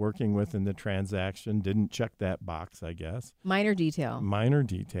that he was working with in the transaction didn't check that box, I guess. Minor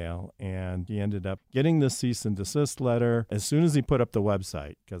detail. And he ended up getting the cease and desist letter as soon as he put up the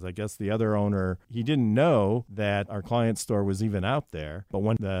website, because I guess the other owner, he didn't know that our client's store was even out there. But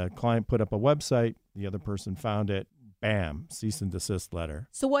when the client put up a website, the other person found it. Bam, cease and desist letter.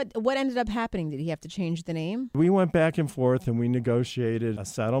 So what ended up happening? Did he have to change the name? We went back and forth and we negotiated a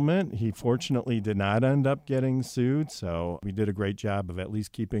settlement. He fortunately did not end up getting sued, so we did a great job of at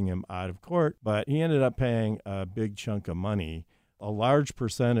least keeping him out of court. But he ended up paying a big chunk of money, a large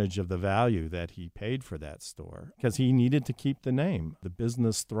percentage of the value that he paid for that store, because he needed to keep the name. The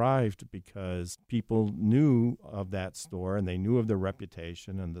business thrived because people knew of that store and they knew of the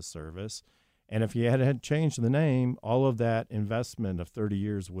reputation and the service. And if he had changed the name, all of that investment of 30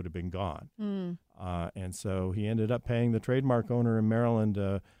 years would have been gone. And so he ended up paying the trademark owner in Maryland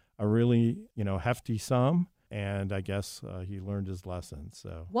a really, hefty sum. And I guess he learned his lesson.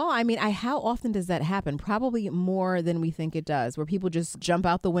 So, well, I mean, how often does that happen? Probably more than we think it does, where people just jump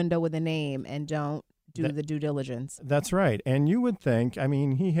out the window with a name and don't do the due diligence. That's right. And you would think,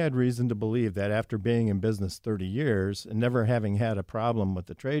 he had reason to believe that after being in business 30 years and never having had a problem with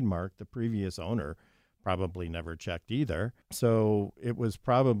the trademark, the previous owner probably never checked either. So it was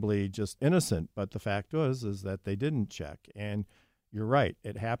probably just innocent. But the fact is that they didn't check. And you're right.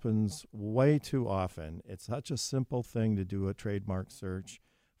 It happens way too often. It's such a simple thing to do a trademark search,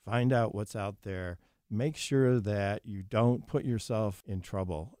 find out what's out there. Make sure that you don't put yourself in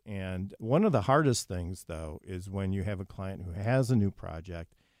trouble. And one of the hardest things, though, is when you have a client who has a new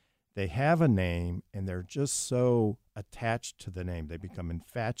project, they have a name, and they're just so attached to the name. They become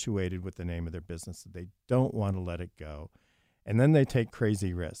infatuated with the name of their business that they don't want to let it go. And then they take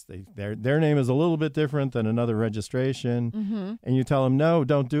crazy risks. Their name is a little bit different than another registration, and you tell them, no,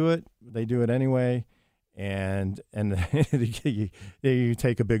 don't do it. They do it anyway. And you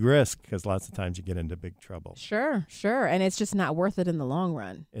take a big risk because lots of times you get into big trouble. Sure. And it's just not worth it in the long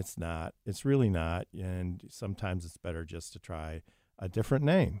run. It's not. It's really not. And sometimes it's better just to try a different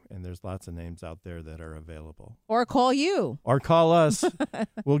name. And there's lots of names out there that are available. Or call you. Or call us.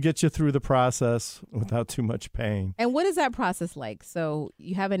 We'll get you through the process without too much pain. And what is that process like? So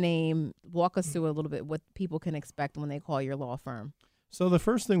you have a name. Walk us through a little bit what people can expect when they call your law firm. So the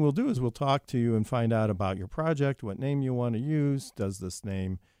first thing we'll do is we'll talk to you and find out about your project, what name you want to use. Does this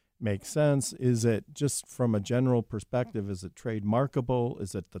name make sense? Is it just from a general perspective, is it trademarkable?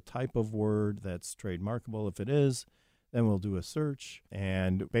 Is it the type of word that's trademarkable? If it is, then we'll do a search.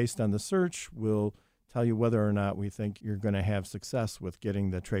 And based on the search, we'll tell you whether or not we think you're going to have success with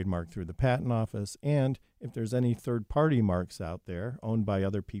getting the trademark through the patent office. And if there's any third-party marks out there owned by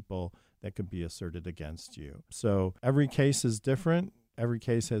other people that could be asserted against you. So every case is different. Every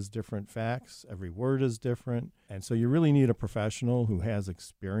case has different facts. Every word is different. And so you really need a professional who has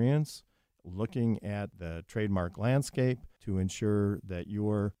experience looking at the trademark landscape to ensure that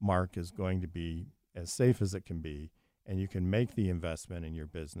your mark is going to be as safe as it can be, and you can make the investment in your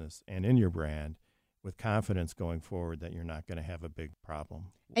business and in your brand with confidence going forward that you're not going to have a big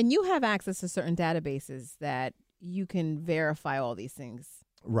problem. And you have access to certain databases that you can verify all these things.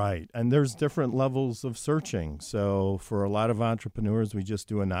 Right. And there's different levels of searching. So for a lot of entrepreneurs, we just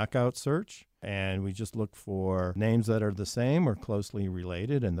do a knockout search, and we just look for names that are the same or closely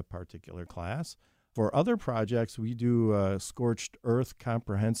related in the particular class. For other projects, we do a scorched earth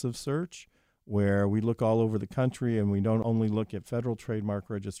comprehensive search, where we look all over the country, and we don't only look at federal trademark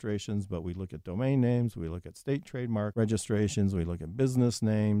registrations, but we look at domain names, we look at state trademark registrations, we look at business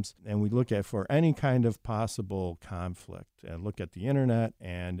names, and we look at for any kind of possible conflict, and look at the internet,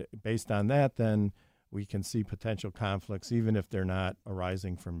 and based on that, then we can see potential conflicts, even if they're not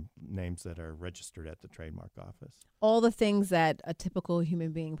arising from names that are registered at the trademark office. All the things that a typical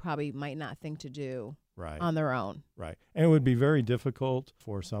human being probably might not think to do on their own. Right. And it would be very difficult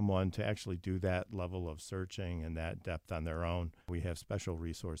for someone to actually do that level of searching and that depth on their own. We have special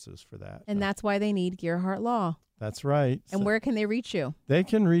resources for that. And that's why they need Gearhart Law. That's right. And where can they reach you? They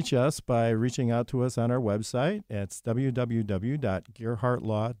can reach us by reaching out to us on our website. It's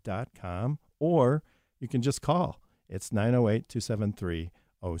www.gearhartlaw.com, or you can just call. It's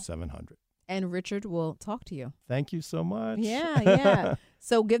 908-273-0700. And Richard will talk to you. Thank you so much. Yeah.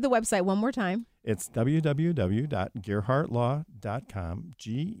 So give the website one more time. It's www.gearhartlaw.com,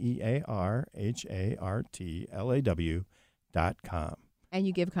 GearhartLaw.com. And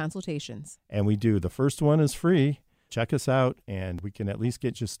you give consultations. And we do. The first one is free. check us out, and we can at least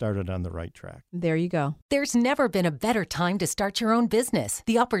get you started on the right track. There you go. There's never been a better time to start your own business.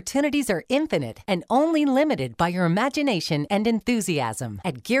 The opportunities are infinite and only limited by your imagination and enthusiasm.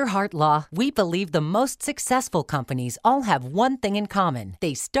 At Gearhart Law, we believe the most successful companies all have one thing in common.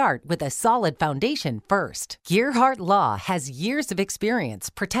 They start with a solid foundation first. Gearhart Law has years of experience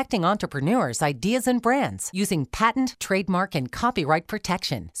protecting entrepreneurs' ideas and brands using patent, trademark, and copyright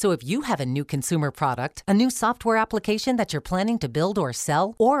protection. So if you have a new consumer product, a new software application that you're planning to build or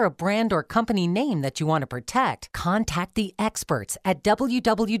sell, or a brand or company name that you want to protect, contact the experts at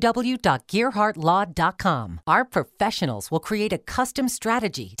www.gearhartlaw.com. Our professionals will create a custom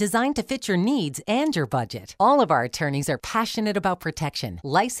strategy designed to fit your needs and your budget. All of our attorneys are passionate about protection,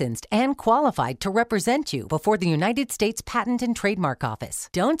 licensed and qualified to represent you before the United States Patent and Trademark Office.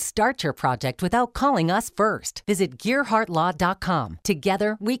 Don't start your project without calling us first. Visit gearhartlaw.com.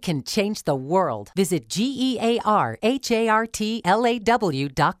 Together, we can change the world. Visit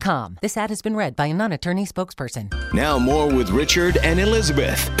GearHartlaw.com. This ad has been read by a non-attorney spokesperson. Now more with Richard and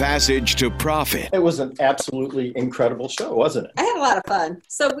Elizabeth. Passage to Profit. It was an absolutely incredible show, wasn't it? I had a lot of fun.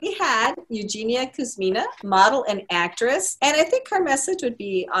 So we had Eugenia Kuzmina, model and actress, and I think her message would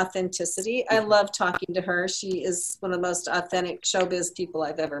be authenticity. I love talking to her. She is one of the most authentic showbiz people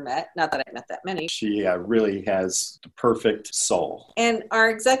I've ever met. Not that I've met that many. She really has the perfect soul. And our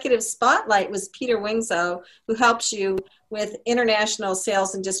executive spotlight was Peter Wingso, who helps you with international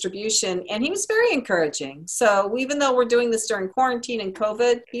sales and distribution, and he was very encouraging. So even though we're doing this during quarantine and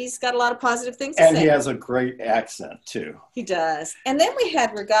COVID, he's got a lot of positive things to say. And he has a great accent, too. He does. And then we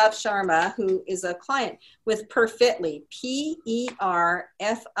had Raghav Sharma, who is a client with Perfitly, Perfitly,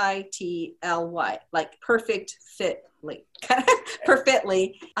 like perfect fit.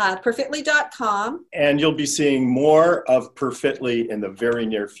 Perfitly, Perfitly.com. And you'll be seeing more of Perfitly in the very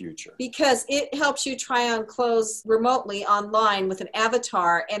near future. Because it helps you try on clothes remotely online with an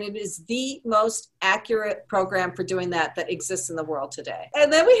avatar, and it is the most accurate program for doing that exists in the world today.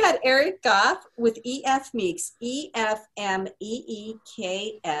 And then we had Eric Goff with EF Meeks, EFMEEKS.com.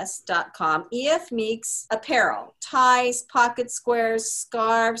 EF Meeks apparel, ties, pocket squares,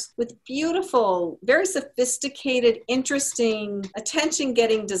 scarves with beautiful, very sophisticated, interesting,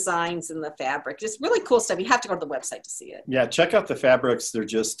 attention-getting designs in the fabric. Just really cool stuff. You have to go to the website to see it. Yeah, check out the fabrics. They're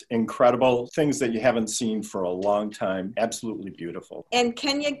just incredible. Things that you haven't seen for a long time. Absolutely beautiful. And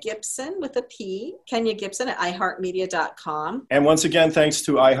Kenya Gibson with a P, Kenya Gibson at iHeartMedia.com. And once again, thanks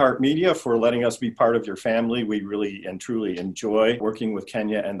to iHeartMedia for letting us be part of your family. We really and truly enjoy working with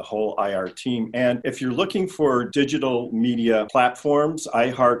Kenya and the whole IR team. And if you're looking for digital media platforms,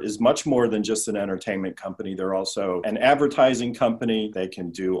 iHeart is much more than just an entertainment company. They're also an advertising company. They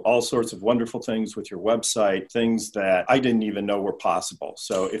can do all sorts of wonderful things with your website, things that I didn't even know were possible.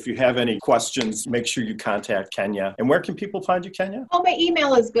 So if you have any questions, make sure you contact Kenya. And where can people find you, Kenya? Oh, my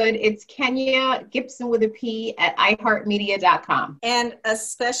email is good. It's Kenya Gibson with a P at iHeartMedia.com. And a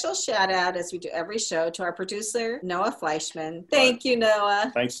special shout out, as we do every show, to our producer, Noah Fleischman. Thank you,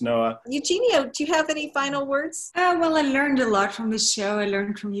 Noah. Thanks, Noah. Eugenia, do you have any final words? Well, I learned a lot from the show. I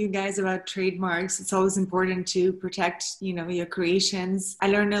learned from you guys about trademarks. It's always important to protect, your creations. I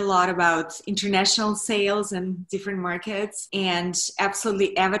learned a lot about international sales and different markets, and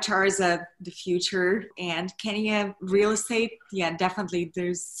absolutely avatars of the future. And Kenya real estate, yeah, definitely.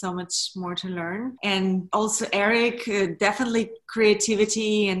 There's so much more to learn. And also Eric, definitely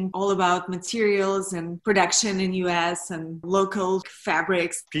creativity and all about materials and production in US and local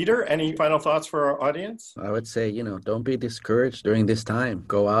fabrics. Peter, any final thoughts for our audience? I would say, don't be discouraged during this time.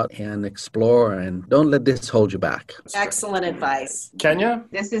 Go out and explore and don't let this hold you back. Excellent advice. Kenya?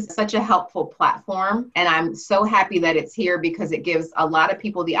 This is such a helpful platform, and I'm so happy that it's here because it gives a lot of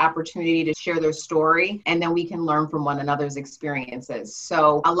people the opportunity to share their story, and then we can learn from one another's experiences.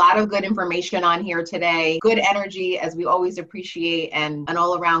 So a lot of good information on here today, good energy as we always appreciate, and an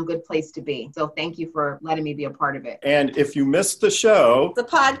all-around good place to be. So thank you for letting me be a part of it. And if you missed the show, the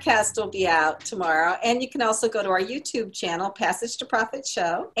podcast will be out tomorrow, and you can also go to our YouTube channel, Passage to Profit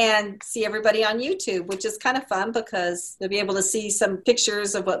Show, and see everybody on YouTube, which is kind of fun because you'll be able to see some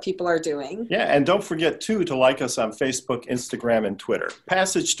pictures of what people are doing. Yeah, and don't forget, too, to like us on Facebook, Instagram, and Twitter.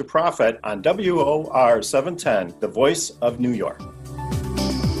 Passage to Profit on WOR 710, the voice of New York.